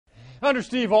Under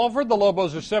Steve Alford, the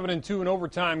Lobos are 7-2 in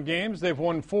overtime games. They've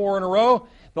won 4 in a row.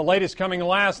 The latest coming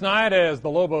last night as the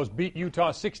Lobos beat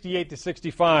Utah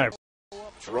 68-65.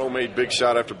 Jerome made big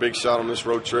shot after big shot on this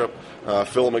road trip.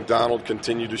 Phil McDonald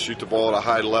continued to shoot the ball at a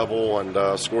high level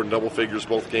and scored in double figures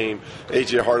both games.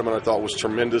 A.J. Hardemann, I thought, was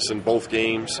tremendous in both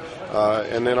games.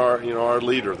 And then our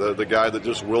leader, the guy that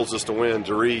just wills us to win,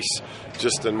 Darius,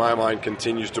 just in my mind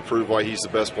continues to prove why he's the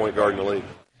best point guard in the league.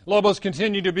 Lobos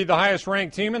continue to be the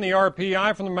highest-ranked team in the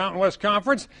RPI from the Mountain West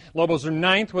Conference. Lobos are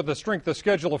 9th with a strength of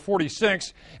schedule of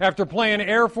 46. After playing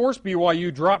Air Force,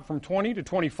 BYU dropped from 20 to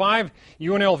 25.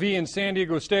 UNLV and San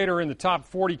Diego State are in the top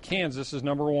 40. Kansas is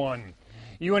number 1.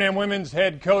 UNM women's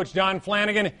head coach Don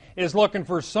Flanagan is looking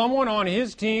for someone on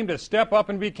his team to step up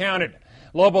and be counted.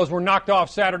 Lobos were knocked off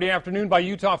Saturday afternoon by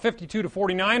Utah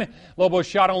 52-49. Lobos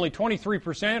shot only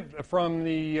 23% from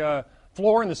the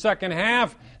floor in the second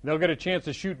half. They'll get a chance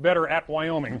to shoot better at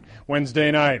Wyoming Wednesday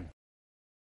night.